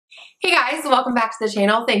Hey guys, welcome back to the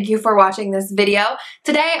channel. Thank you for watching this video.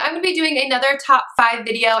 Today I'm going to be doing another top 5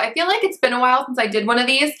 video. I feel like it's been a while since I did one of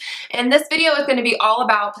these, and this video is going to be all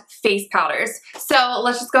about face powders. So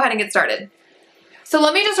let's just go ahead and get started. So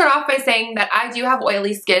let me just start off by saying that I do have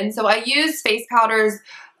oily skin, so I use face powders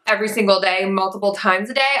every single day, multiple times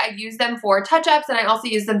a day. I use them for touch-ups, and I also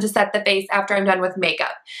use them to set the face after I'm done with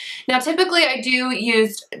makeup. Now typically I do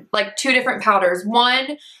use like 2 different powders.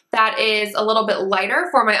 One that is a little bit lighter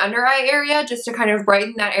for my under eye area, just to kind of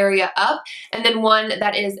brighten that area up, and then one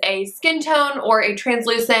that is a skin tone or a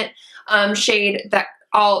translucent shade that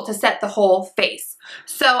all to set the whole face.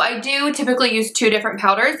 So I do typically use 2 different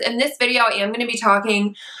powders. In this video, I am going to be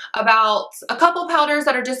talking about a couple powders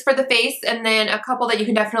that are just for the face, and then a couple that you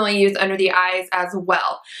can definitely use under the eyes as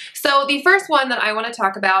well. So the first one that I want to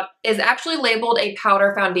talk about is actually labeled a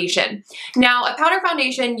powder foundation. Now, a powder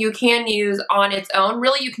foundation you can use on its own.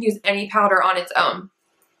 Really, you can use any powder on its own.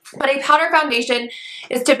 But a powder foundation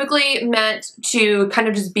is typically meant to kind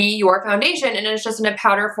of just be your foundation, and it's just in a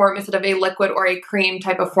powder form instead of a liquid or a cream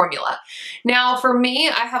type of formula. Now for me,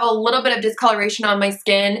 I have a little bit of discoloration on my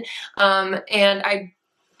skin, and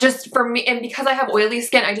because I have oily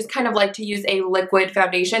skin, I just kind of like to use a liquid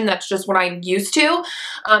foundation. That's just what I'm used to.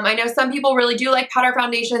 I know some people really do like powder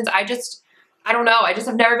foundations. I don't know. I just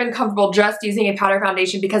have never been comfortable just using a powder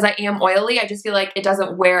foundation because I am oily. I just feel like it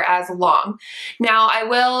doesn't wear as long. Now I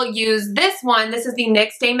will use this one. This is the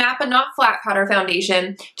NYX Stay Matte but Not Flat powder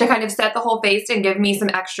foundation to kind of set the whole face and give me some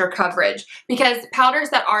extra coverage, because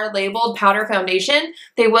powders that are labeled powder foundation,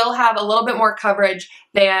 they will have a little bit more coverage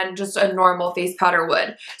than just a normal face powder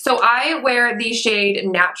would. So I wear the shade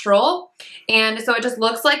Natural, and so it just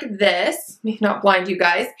looks like this. Let me not blind you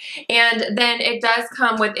guys. And then it does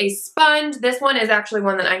come with a sponge. This one is actually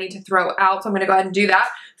one that I need to throw out, so I'm going to go ahead and do that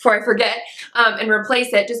before I forget and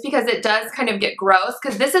replace it, just because it does kind of get gross,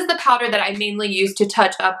 because this is the powder that I mainly use to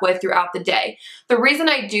touch up with throughout the day. The reason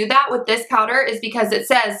I do that with this powder is because it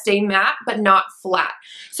says stay matte but not flat.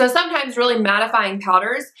 So sometimes really mattifying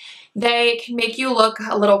powders, they can make you look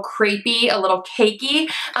a little crepey, a little cakey,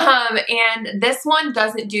 and this one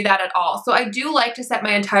doesn't do that at all. So I do like to set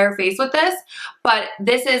my entire face with this, but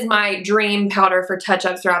this is my dream powder for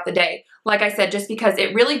touch-ups throughout the day. Like I said, just because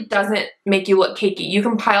it really doesn't make you look cakey. You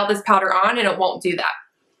can pile this powder on and it won't do that.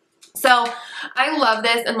 So I love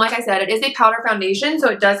this, and like I said, it is a powder foundation, so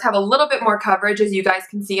it does have a little bit more coverage, as you guys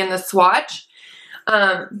can see in the swatch.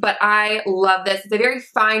 But I love this. It's a very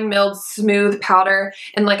fine milled, smooth powder,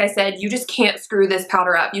 and like I said, you just can't screw this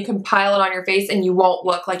powder up. You can pile it on your face and you won't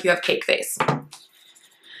look like you have cake face.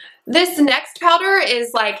 This next powder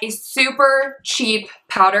is like a super cheap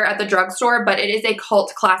powder at the drugstore, but it is a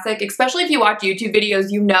cult classic. Especially if you watch YouTube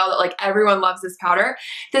videos, you know that like everyone loves this powder.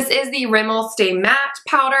 This is the Rimmel Stay Matte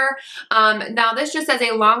powder. Now this just says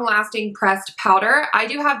a long-lasting pressed powder. I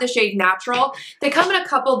do have the shade Natural. They come in a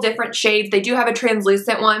couple different shades. They do have a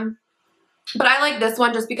translucent one, but I like this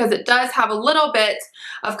one just because it does have a little bit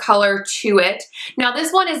of color to it. Now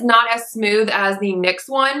this one is not as smooth as the NYX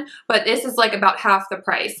one, but this is like about half the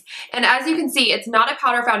price. And as you can see, it's not a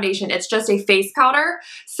powder foundation, it's just a face powder.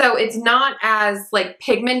 So it's not as like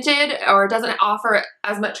pigmented, or doesn't offer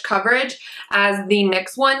as much coverage as the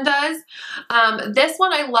NYX one does. This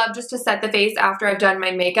one I love just to set the face after I've done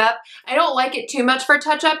my makeup. I don't like it too much for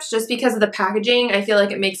touch-ups just because of the packaging. I feel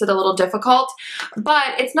like it makes it a little difficult,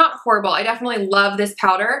 but it's not horrible. I definitely love this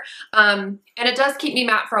powder, and it does keep me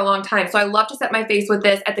matte for a long time. So I love to set my face with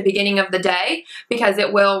this at the beginning of the day because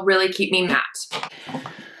it will really keep me matte.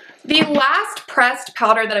 The last pressed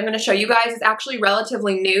powder that I'm going to show you guys is actually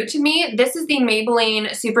relatively new to me. This is the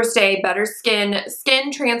Maybelline Super Stay Better Skin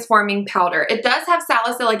Transforming Powder. It does have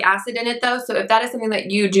salicylic acid in it though, so if that is something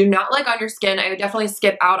that you do not like on your skin, I would definitely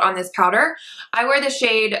skip out on this powder. I wear the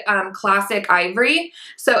shade Classic Ivory,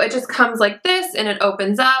 so it just comes like this and it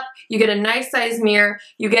opens up. You get a nice size mirror,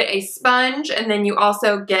 you get a sponge, and then you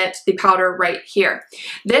also get the powder right here.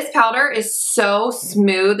 This powder is so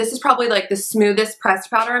smooth. This is probably like the smoothest pressed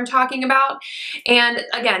powder I'm talking about. And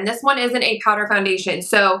again, this one isn't a powder foundation,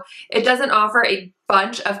 so it doesn't offer a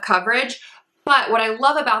bunch of coverage. But what I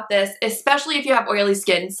love about this, especially if you have oily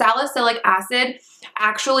skin, salicylic acid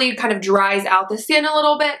actually kind of dries out the skin a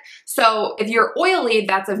little bit. So if you're oily,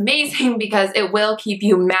 that's amazing because it will keep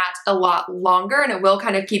you matte a lot longer, and it will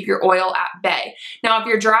kind of keep your oil at bay. Now, if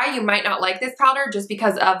you're dry, you might not like this powder just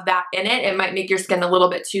because of that in it. It might make your skin a little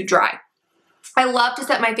bit too dry. I love to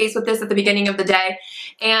set my face with this at the beginning of the day,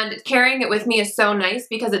 and carrying it with me is so nice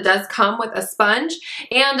because it does come with a sponge.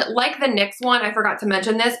 And like the NYX one, I forgot to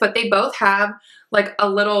mention this, but they both have like a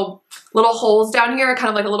little holes down here, kind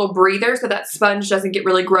of like a little breather, so that sponge doesn't get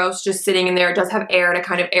really gross just sitting in there. It does have air to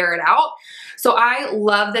kind of air it out. So I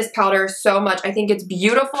love this powder so much. I think it's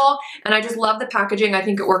beautiful, and I just love the packaging. I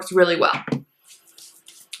think it works really well.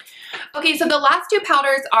 Okay, so the last two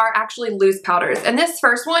powders are actually loose powders, and this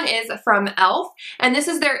first one is from e.l.f., and this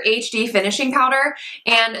is their HD finishing powder,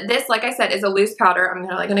 and this, like I said, is a loose powder. I'm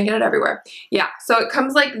gonna get it everywhere. Yeah, so it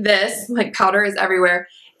comes like this, like powder is everywhere,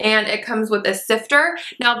 and it comes with a sifter.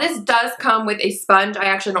 Now this does come with a sponge. I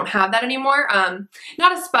actually don't have that anymore.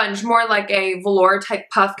 Not a sponge, more like a velour type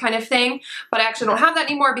puff kind of thing, but I actually don't have that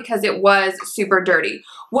anymore because it was super dirty.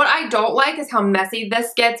 What I don't like is how messy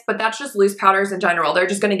this gets, but that's just loose powders in general. They're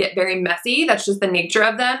just gonna get very messy. That's just the nature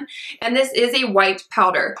of them. And this is a white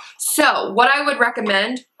powder. So what I would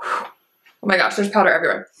recommend, oh my gosh, there's powder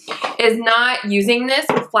everywhere, is not using this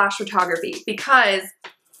with flash photography because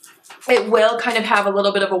it will kind of have a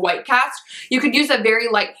little bit of a white cast. You could use a very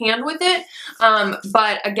light hand with it,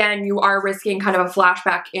 but again, you are risking kind of a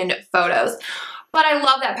flashback in photos. But I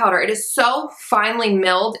love that powder. It is so finely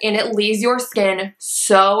milled and it leaves your skin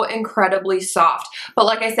so incredibly soft. But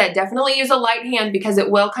like I said, definitely use a light hand because it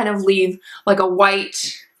will kind of leave like a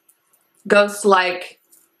white, ghost-like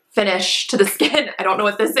finish to the skin. I don't know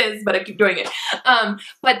what this is, but I keep doing it.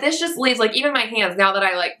 But this just leaves, like, even my hands, now that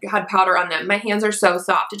I like had powder on them, my hands are so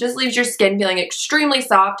soft. It just leaves your skin feeling extremely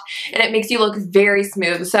soft and it makes you look very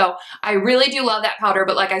smooth. So I really do love that powder,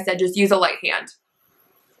 but like I said, just use a light hand.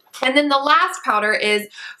 And then the last powder is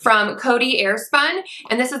from Coty AirSpun,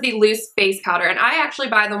 and this is the loose face powder. And I actually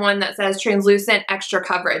buy the one that says translucent extra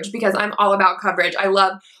coverage because I'm all about coverage. I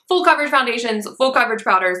love full coverage foundations, full coverage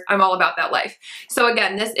powders. I'm all about that life. So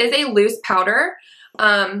again, this is a loose powder.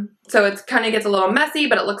 So it kind of gets a little messy,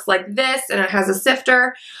 but it looks like this, and it has a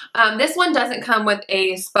sifter. This one doesn't come with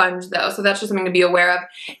a sponge though, so that's just something to be aware of.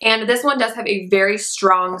 And this one does have a very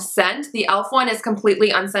strong scent. The e.l.f. one is completely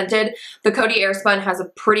unscented. The Coty AirSpun has a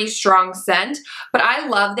pretty strong scent, but I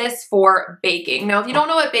love this for baking. Now, if you don't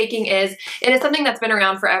know what baking is, it is something that's been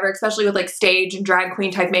around forever, especially with like stage and drag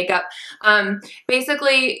queen type makeup.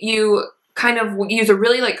 Basically, you kind of use a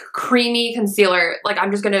really like creamy concealer, like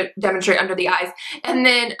I'm just gonna demonstrate under the eyes, and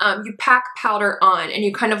then you pack powder on and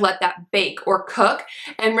you kind of let that bake or cook,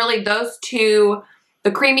 and really those two,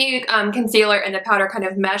 the creamy concealer and the powder, kind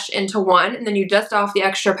of mesh into one, and then you dust off the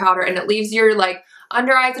extra powder and it leaves your like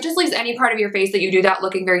under eyes, it just leaves any part of your face that you do that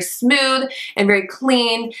looking very smooth and very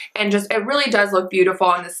clean, and just it really does look beautiful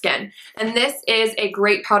on the skin. And this is a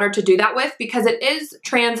great powder to do that with because it is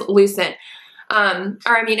translucent.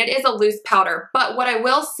 It is a loose powder, but what I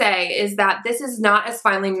will say is that this is not as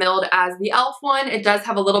finely milled as the e.l.f. one. It does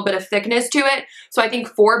have a little bit of thickness to it, so I think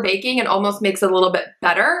for baking it almost makes it a little bit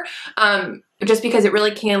better, just because it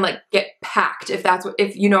really can like get packed,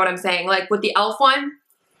 if you know what I'm saying. Like with the e.l.f. one,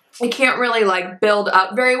 it can't really like build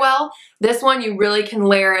up very well. This one, you really can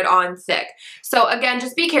layer it on thick. So again,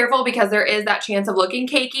 just be careful because there is that chance of looking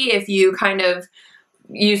cakey if you kind of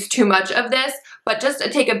use too much of this, but just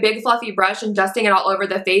take a big fluffy brush and dusting it all over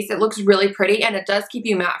the face. It looks really pretty and it does keep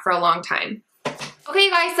you matte for a long time. Okay,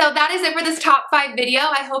 you guys, so that is it for this top 5 video.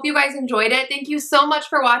 I hope you guys enjoyed it. Thank you so much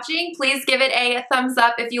for watching. Please give it a thumbs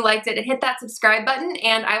up if you liked it and hit that subscribe button,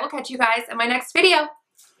 and I will catch you guys in my next video.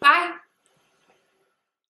 Bye!